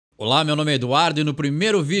Olá, meu nome é Eduardo e no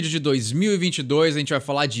primeiro vídeo de 2022 a gente vai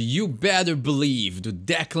falar de You Better Believe, do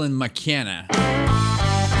Declan McKenna.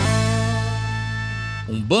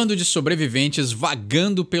 Um bando de sobreviventes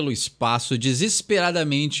vagando pelo espaço,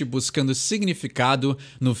 desesperadamente buscando significado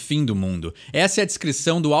no fim do mundo. Essa é a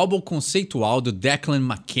descrição do álbum conceitual do Declan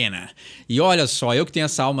McKenna. E olha só, eu que tenho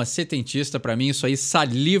essa alma setentista, pra mim isso aí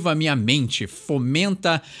saliva a minha mente,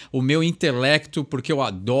 fomenta o meu intelecto, porque eu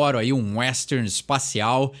adoro aí um western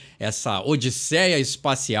espacial, essa odisseia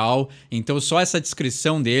espacial. Então só essa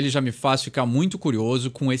descrição dele já me faz ficar muito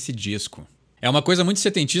curioso com esse disco. É uma coisa muito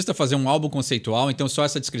setentista fazer um álbum conceitual, então só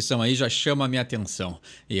essa descrição aí já chama a minha atenção.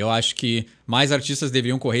 E eu acho que mais artistas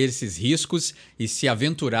deveriam correr esses riscos e se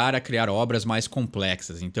aventurar a criar obras mais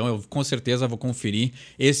complexas. Então eu com certeza vou conferir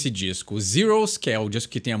esse disco. O Zeros, que é o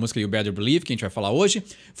disco que tem a música You Better Believe, que a gente vai falar hoje,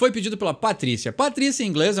 foi pedido pela Patrícia. Patrícia em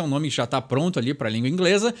inglês é um nome que já está pronto ali para a língua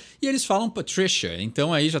inglesa e eles falam Patricia.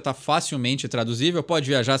 Então aí já está facilmente traduzível, pode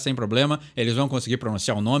viajar sem problema, eles vão conseguir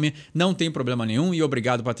pronunciar o nome, não tem problema nenhum. E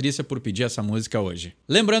obrigado, Patrícia, por pedir essa música hoje.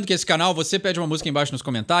 Lembrando que esse canal, você pede uma música embaixo nos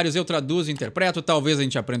comentários, eu traduzo e interpreto, talvez a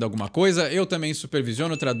gente aprenda alguma coisa. Eu também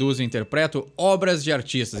supervisiono, traduzo e interpreto obras de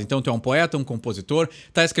artistas. Então tu é um poeta, um compositor,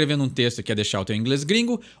 tá escrevendo um texto e quer deixar o teu inglês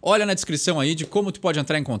gringo, olha na descrição aí de como tu pode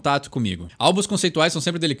entrar em contato comigo. Álbuns conceituais são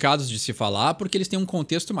sempre delicados de se falar porque eles têm um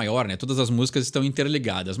contexto maior, né? Todas as músicas estão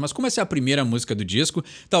interligadas, mas como essa é a primeira música do disco,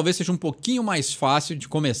 talvez seja um pouquinho mais fácil de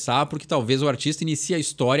começar, porque talvez o artista inicie a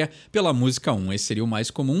história pela música 1, esse seria o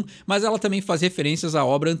mais comum, mas ela também faz referências à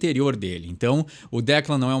obra anterior dele. Então, o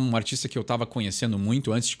Declan não é um artista que eu estava conhecendo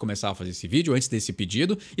muito antes de começar a fazer esse vídeo, antes desse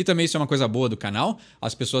pedido, e também isso é uma coisa boa do canal,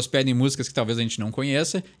 as pessoas pedem músicas que talvez a gente não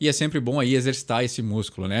conheça, e é sempre bom aí exercitar esse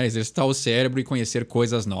músculo, né? Exercitar o cérebro e conhecer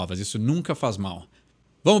coisas novas, isso nunca faz mal.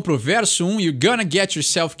 Vamos pro verso 1, You're gonna get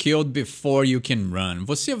yourself killed before you can run.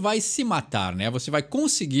 Você vai se matar, né? Você vai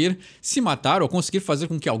conseguir se matar ou conseguir fazer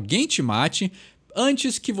com que alguém te mate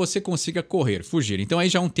antes que você consiga correr, fugir. Então aí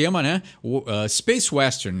já é um tema, né? O Space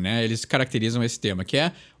Western, né? Eles caracterizam esse tema, que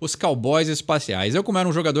é os cowboys espaciais. Eu, como era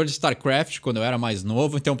um jogador de StarCraft quando eu era mais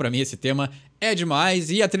novo, então pra mim esse tema é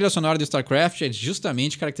demais. E a trilha sonora do StarCraft é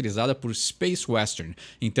justamente caracterizada por Space Western.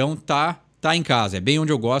 Então tá em casa, é bem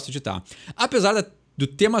onde eu gosto de estar. Apesar do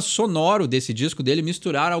tema sonoro desse disco dele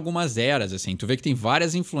misturar algumas eras, assim. Tu vê que tem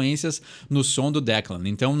várias influências no som do Declan.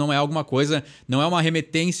 Então não é alguma coisa, não é uma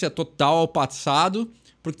remetência total ao passado,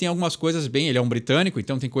 porque tem algumas coisas bem... Ele é um britânico,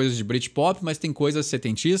 então tem coisas de Britpop, mas tem coisas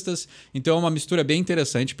setentistas. Então é uma mistura bem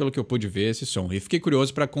interessante pelo que eu pude ver esse som. E fiquei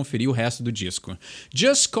curioso para conferir o resto do disco.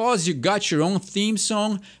 Just cause you got your own theme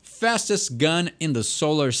song, fastest gun in the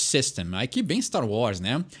solar system. Aqui bem Star Wars,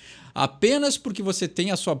 né? Apenas porque você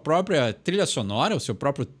tem a sua própria trilha sonora, o seu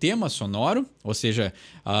próprio tema sonoro, ou seja,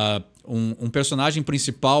 um personagem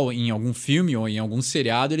principal em algum filme ou em algum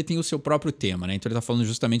seriado, ele tem o seu próprio tema, né? Então ele tá falando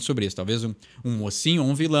justamente sobre isso. Talvez um mocinho ou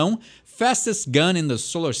um vilão. Fastest gun in the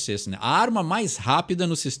solar system. A arma mais rápida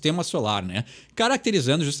no sistema solar, né?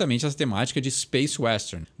 Caracterizando justamente essa temática de Space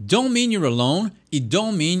Western. Don't mean you're alone e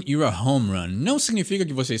don't mean you're a home run. Não significa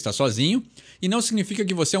que você está sozinho e não significa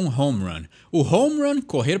que você é um home run. O home run,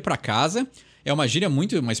 correr para casa, é uma gíria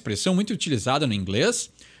uma expressão muito utilizada no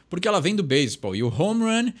inglês, porque ela vem do beisebol. E o home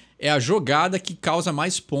run é a jogada que causa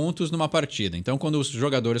mais pontos numa partida. Então, quando os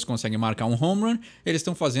jogadores conseguem marcar um home run, eles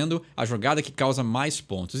estão fazendo a jogada que causa mais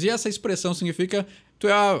pontos. E essa expressão significa tu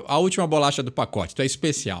é a última bolacha do pacote, tu é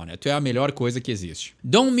especial, né? Tu é a melhor coisa que existe.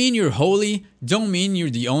 Don't mean you're holy, don't mean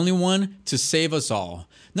you're the only one to save us all.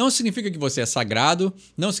 Não significa que você é sagrado,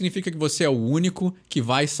 não significa que você é o único que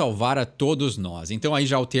vai salvar a todos nós. Então aí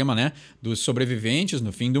já o tema, né, dos sobreviventes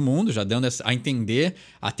no fim do mundo, já dando a entender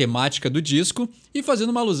a temática do disco e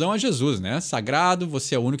fazendo uma alusão a Jesus, né? Sagrado,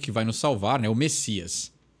 você é o único que vai nos salvar, né? O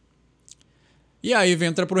Messias. E aí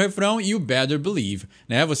entra pro refrão, You Better Believe,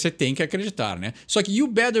 né? Você tem que acreditar, né? Só que You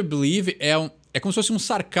Better Believe é como se fosse um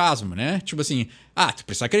sarcasmo, né? Tipo assim, tu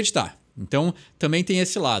precisa acreditar. Então, também tem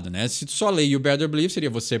esse lado, né? Se tu só lê You Better Believe, seria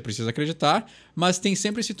você precisa acreditar, mas tem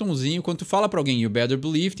sempre esse tonzinho, quando tu fala pra alguém You Better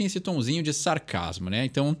Believe, tem esse tonzinho de sarcasmo, né?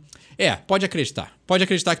 Então, pode acreditar. Pode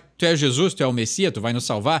acreditar que tu é Jesus, tu é o Messias, tu vai nos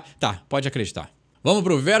salvar? Tá, pode acreditar. Vamos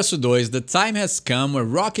pro verso 2. The time has come where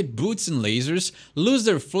rocket boots and lasers lose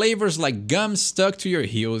their flavors like gum stuck to your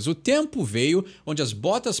heels. O tempo veio onde as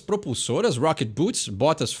botas propulsoras, rocket boots,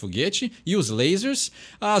 botas foguete, e os lasers,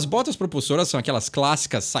 as botas propulsoras são aquelas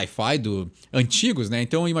clássicas sci-fi antigos, né?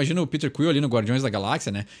 Então imagina o Peter Quill ali no Guardiões da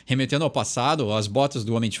Galáxia, né? Remetendo ao passado, as botas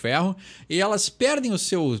do Homem de Ferro, e elas perdem o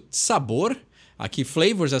seu sabor. Aqui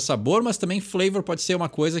flavors é sabor, mas também flavor pode ser uma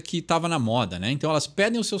coisa que estava na moda, né? Então elas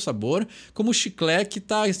perdem o seu sabor como o chiclete que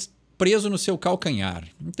está preso no seu calcanhar.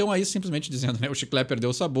 Então aí simplesmente dizendo, né, o chiclete perdeu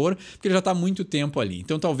o sabor, porque ele já está há muito tempo ali.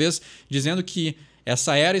 Então talvez dizendo que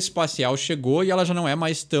essa era espacial chegou e ela já não é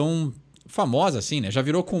mais tão famosa assim, né? Já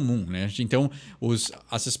virou comum, né? Então,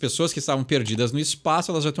 essas pessoas que estavam perdidas no espaço,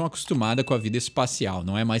 elas já estão acostumadas com a vida espacial,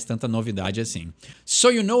 não é mais tanta novidade assim. So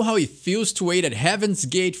you know how it feels to wait at heaven's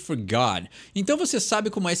gate for God. Então você sabe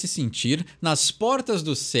como é se sentir nas portas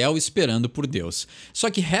do céu esperando por Deus. Só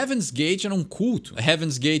que heaven's gate era um culto.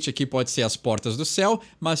 Heaven's gate aqui pode ser as portas do céu,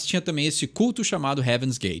 mas tinha também esse culto chamado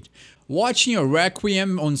heaven's gate. Watching a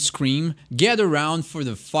requiem on screen, gather around for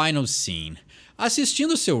the final scene.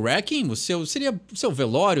 Assistindo o seu requiem, seria o seu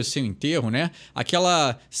velório, o seu enterro, né?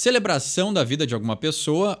 Aquela celebração da vida de alguma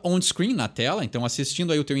pessoa on screen, na tela. Então,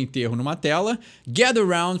 assistindo aí o teu enterro numa tela. Gather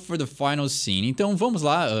around for the final scene. Então, vamos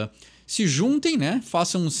lá, se juntem, né?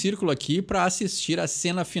 Façam um círculo aqui para assistir a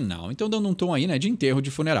cena final. Então, dando um tom aí, né, de enterro, de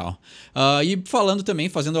funeral. E falando também,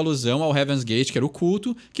 fazendo alusão ao Heaven's Gate, que era o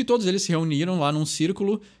culto, que todos eles se reuniram lá num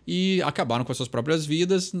círculo e acabaram com as suas próprias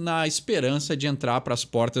vidas na esperança de entrar para as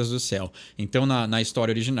portas do céu. Então, na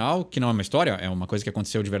história original, que não é uma história, é uma coisa que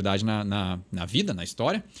aconteceu de verdade na vida, na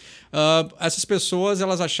história, essas pessoas,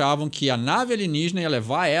 elas achavam que a nave alienígena ia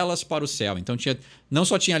levar elas para o céu. Então, não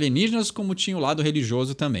só tinha alienígenas, como tinha o lado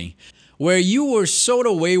religioso também. Where you were sold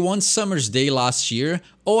away one summer's day last year,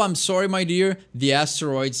 oh, I'm sorry, my dear, the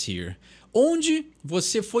asteroid's here. Onde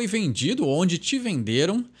você foi vendido, onde te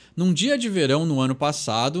venderam, num dia de verão no ano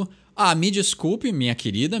passado. Me desculpe, minha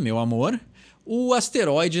querida, meu amor, o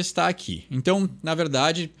asteroide está aqui. Então, na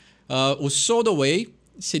verdade, o sold away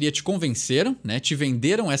seria te convenceram, né? Te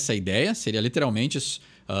venderam essa ideia, seria literalmente...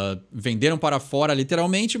 venderam para fora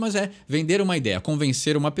literalmente, mas vender uma ideia,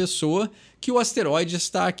 convencer uma pessoa que o asteroide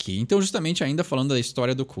está aqui. Então, justamente ainda falando da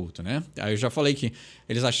história do culto, né? Aí eu já falei que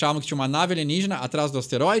eles achavam que tinha uma nave alienígena atrás do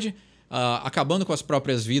asteroide, acabando com as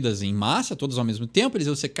próprias vidas em massa, todos ao mesmo tempo. Eles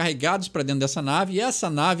iam ser carregados para dentro dessa nave e essa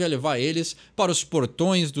nave ia levar eles para os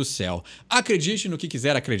portões do céu. Acredite no que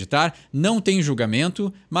quiser acreditar, não tem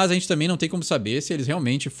julgamento, mas a gente também não tem como saber se eles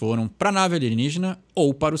realmente foram para a nave alienígena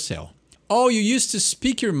ou para o céu. Oh, you used to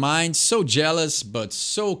speak your mind, so jealous, but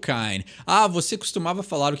so kind. Você costumava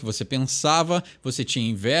falar o que você pensava, você tinha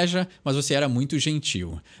inveja, mas você era muito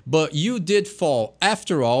gentil. But you did fall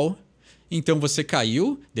after all. Então você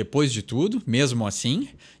caiu, depois de tudo, mesmo assim.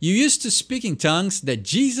 You used to speak in tongues that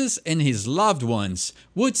Jesus and his loved ones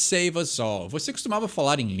would save us all. Você costumava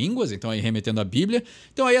falar em línguas, então aí remetendo à Bíblia.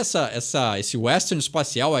 Então aí esse western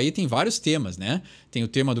espacial aí tem vários temas, né? Tem o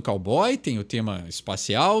tema do cowboy, tem o tema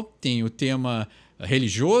espacial, tem o tema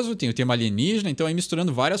religioso, tem o tema alienígena, então aí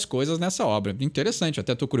misturando várias coisas nessa obra. Interessante,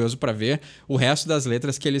 até estou curioso para ver o resto das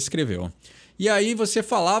letras que ele escreveu. E aí você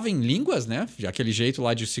falava em línguas, né? Aquele jeito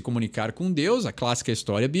lá de se comunicar com Deus, a clássica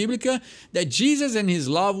história bíblica, that Jesus and his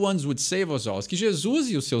loved ones would save us all. Que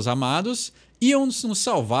Jesus e os seus amados iam nos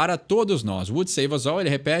salvar a todos nós. Would save us all, ele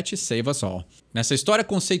repete, save us all. Nessa história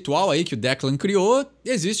conceitual aí que o Declan criou,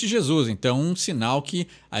 existe Jesus. Então, um sinal que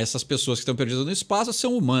essas pessoas que estão perdidas no espaço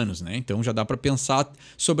são humanos, né? Então já dá para pensar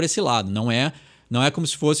sobre esse lado. Não é como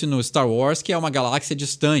se fosse no Star Wars, que é uma galáxia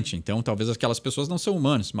distante. Então, talvez aquelas pessoas não são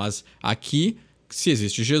humanos. Mas aqui, se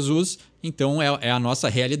existe Jesus, então é a nossa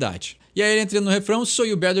realidade. E aí ele entra no refrão, so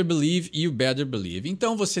you better believe, you better believe.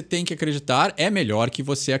 Então você tem que acreditar, é melhor que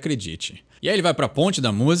você acredite. E aí ele vai pra ponte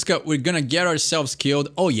da música, we're gonna get ourselves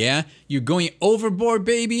killed, oh yeah, you're going overboard,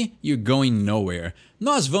 baby, you're going nowhere.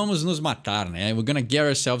 Nós vamos nos matar, né? We're gonna get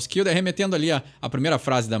ourselves killed, remetendo ali a primeira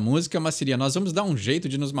frase da música, mas seria, nós vamos dar um jeito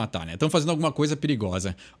de nos matar, né? Estamos fazendo alguma coisa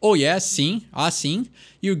perigosa. Oh yeah, sim, sim,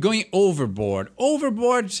 you're going overboard.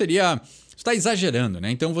 Overboard seria, você está exagerando, né?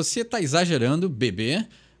 Então você está exagerando, bebê,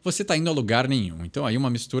 você está indo a lugar nenhum. Então aí uma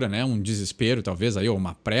mistura, né? Um desespero, talvez, aí, ou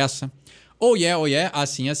uma pressa. Oh yeah,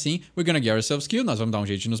 assim, we're gonna get ourselves killed, nós vamos dar um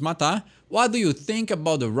jeito de nos matar. What do you think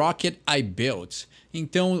about the rocket I built?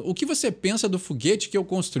 Então, o que você pensa do foguete que eu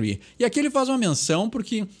construí? E aqui ele faz uma menção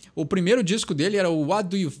porque o primeiro disco dele era o What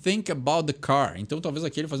do you think about the car? Então, talvez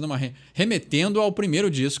aqui ele fazendo remetendo ao primeiro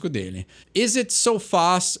disco dele. Is it so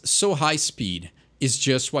fast, so high speed? It's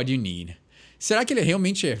just what you need. Será que ele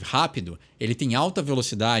realmente é rápido? Ele tem alta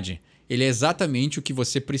velocidade? Ele é exatamente o que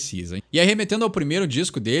você precisa. E aí, remetendo ao primeiro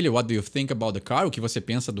disco dele, What Do You Think About the Car? O que você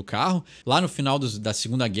pensa do carro? Lá no final da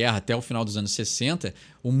Segunda Guerra até o final dos anos 60,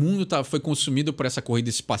 o mundo foi consumido por essa corrida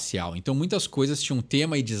espacial. Então, muitas coisas tinham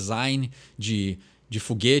tema e design de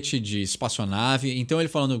foguete, de espaçonave. Então, ele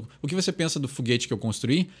falando, o que você pensa do foguete que eu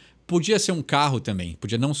construí? Podia ser um carro também,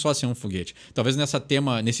 podia não só ser um foguete. Talvez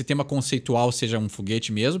nesse tema conceitual seja um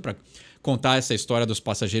foguete mesmo, para contar essa história dos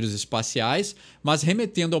passageiros espaciais, mas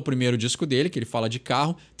remetendo ao primeiro disco dele, que ele fala de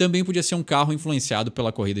carro, também podia ser um carro influenciado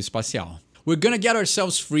pela corrida espacial. We're gonna get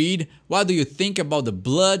ourselves freed. What do you think about the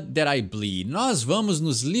blood that I bleed? Nós vamos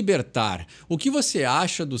nos libertar. O que você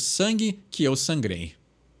acha do sangue que eu sangrei?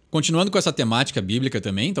 Continuando com essa temática bíblica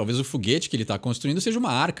também, talvez o foguete que ele está construindo seja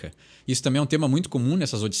uma arca. Isso também é um tema muito comum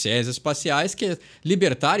nessas odisseias espaciais, que é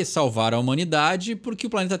libertar e salvar a humanidade porque o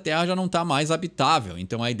planeta Terra já não está mais habitável.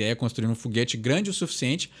 Então a ideia é construir um foguete grande o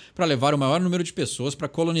suficiente para levar o maior número de pessoas para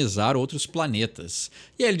colonizar outros planetas.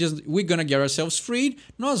 E aí ele diz, we're gonna get ourselves freed,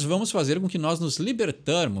 nós vamos fazer com que nós nos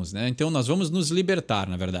libertarmos, né? Então nós vamos nos libertar,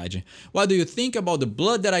 na verdade. What do you think about the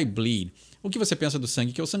blood that I bleed? O que você pensa do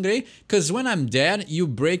sangue que eu sangrei? 'Cause when I'm dead, you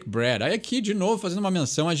break bread. Aí aqui, de novo, fazendo uma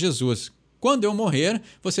menção a Jesus. Quando eu morrer,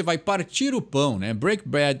 você vai partir o pão, né? Break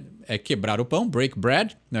bread é quebrar o pão, break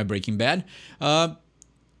bread, não é breaking bad.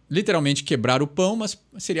 Literalmente quebrar o pão, mas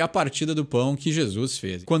seria a partida do pão que Jesus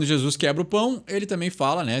fez. Quando Jesus quebra o pão, ele também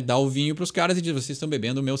fala, né? Dá o vinho para os caras e diz, vocês estão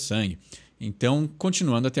bebendo o meu sangue. Então,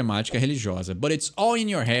 continuando a temática religiosa. But it's all in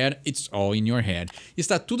your head, it's all in your head.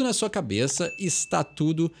 Está tudo na sua cabeça, está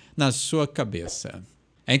tudo na sua cabeça.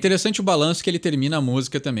 É interessante o balanço que ele termina a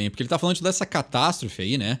música também, porque ele está falando dessa catástrofe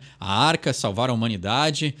aí, né? A arca, salvar a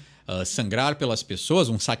humanidade, sangrar pelas pessoas,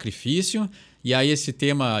 um sacrifício. E aí esse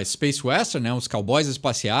tema Space Western, né? Os cowboys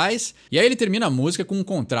espaciais. E aí ele termina a música com um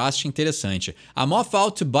contraste interessante. I'm off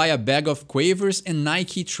out to buy a bag of Quavers and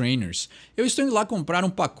Nike trainers. Eu estou indo lá comprar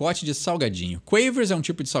um pacote de salgadinho. Quavers é um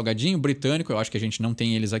tipo de salgadinho britânico, eu acho que a gente não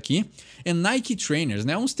tem eles aqui. And Nike trainers,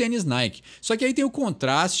 né? Uns tênis Nike. Só que aí tem o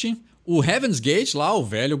contraste. O Heaven's Gate lá, o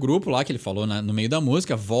velho grupo lá que ele falou no meio da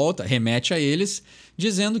música, volta, remete a eles,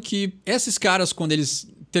 dizendo que esses caras, quando eles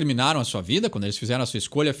terminaram a sua vida, quando eles fizeram a sua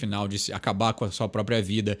escolha final de acabar com a sua própria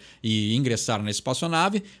vida e ingressaram na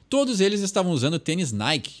espaçonave, todos eles estavam usando tênis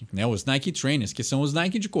Nike, né? Os Nike Trainers, que são os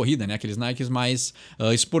Nike de corrida, né? Aqueles Nikes mais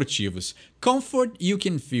esportivos. Comfort you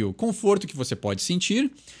can feel, conforto que você pode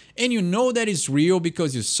sentir. And you know that it's real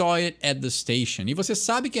because you saw it at the station. E você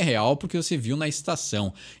sabe que é real porque você viu na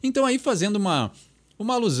estação. Então aí fazendo uma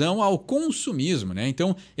alusão ao consumismo, né?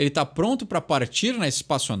 Então ele está pronto para partir na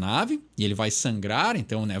espaçonave e ele vai sangrar,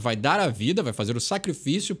 então, né, vai dar a vida, vai fazer o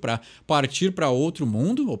sacrifício para partir para outro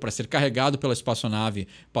mundo ou para ser carregado pela espaçonave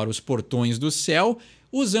para os portões do céu,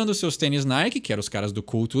 usando seus tênis Nike, que eram os caras do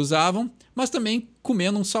culto usavam, mas também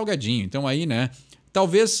comendo um salgadinho. Então aí, né,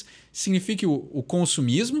 talvez signifique o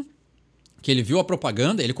consumismo, que ele viu a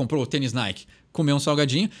propaganda, ele comprou o tênis Nike, comeu um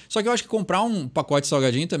salgadinho, só que eu acho que comprar um pacote de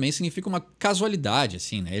salgadinho também significa uma casualidade,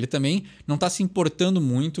 assim, né? Ele também não está se importando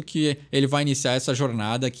muito que ele vai iniciar essa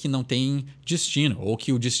jornada que não tem destino, ou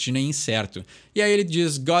que o destino é incerto. E aí ele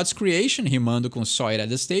diz God's creation, rimando com saw it at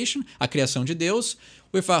the station, a criação de Deus,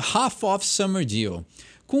 with a half-off summer deal,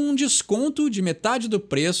 com um desconto de metade do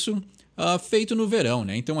preço feito no verão,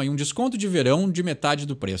 né? Então aí um desconto de verão de metade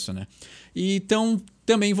do preço, né? E então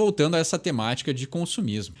também voltando a essa temática de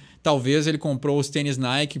consumismo. Talvez ele comprou os tênis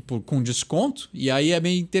Nike com desconto e aí é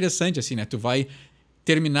bem interessante assim, né? Tu vai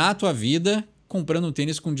terminar a tua vida comprando um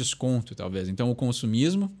tênis com desconto, talvez. Então o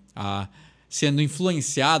consumismo, sendo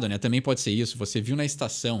influenciado, né? Também pode ser isso. Você viu na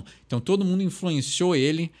estação. Então todo mundo influenciou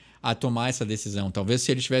ele a tomar essa decisão. Talvez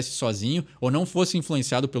se ele estivesse sozinho ou não fosse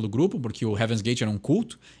influenciado pelo grupo, porque o Heaven's Gate era um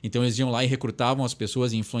culto, então eles iam lá e recrutavam as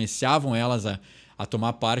pessoas e influenciavam elas a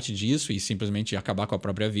tomar parte disso e simplesmente acabar com a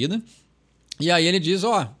própria vida. E aí ele diz,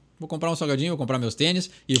 vou comprar um salgadinho, vou comprar meus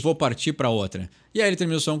tênis e vou partir para outra. E aí ele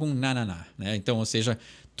termina o som com na, né? Então, ou seja,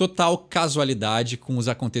 total casualidade com os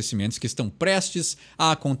acontecimentos que estão prestes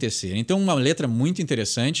a acontecer. Então, uma letra muito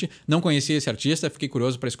interessante. Não conhecia esse artista, fiquei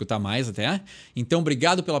curioso para escutar mais até. Então,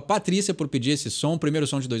 obrigado pela Patrícia por pedir esse som, primeiro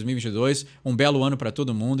som de 2022. Um belo ano para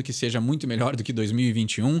todo mundo, que seja muito melhor do que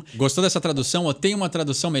 2021. Gostou dessa tradução ou tem uma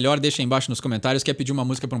tradução melhor? Deixa aí embaixo nos comentários. Quer pedir uma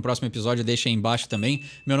música para um próximo episódio? Deixa aí embaixo também.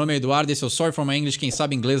 Meu nome é Eduardo, esse é o Sorry for My English. Quem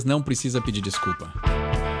sabe inglês não precisa pedir desculpa.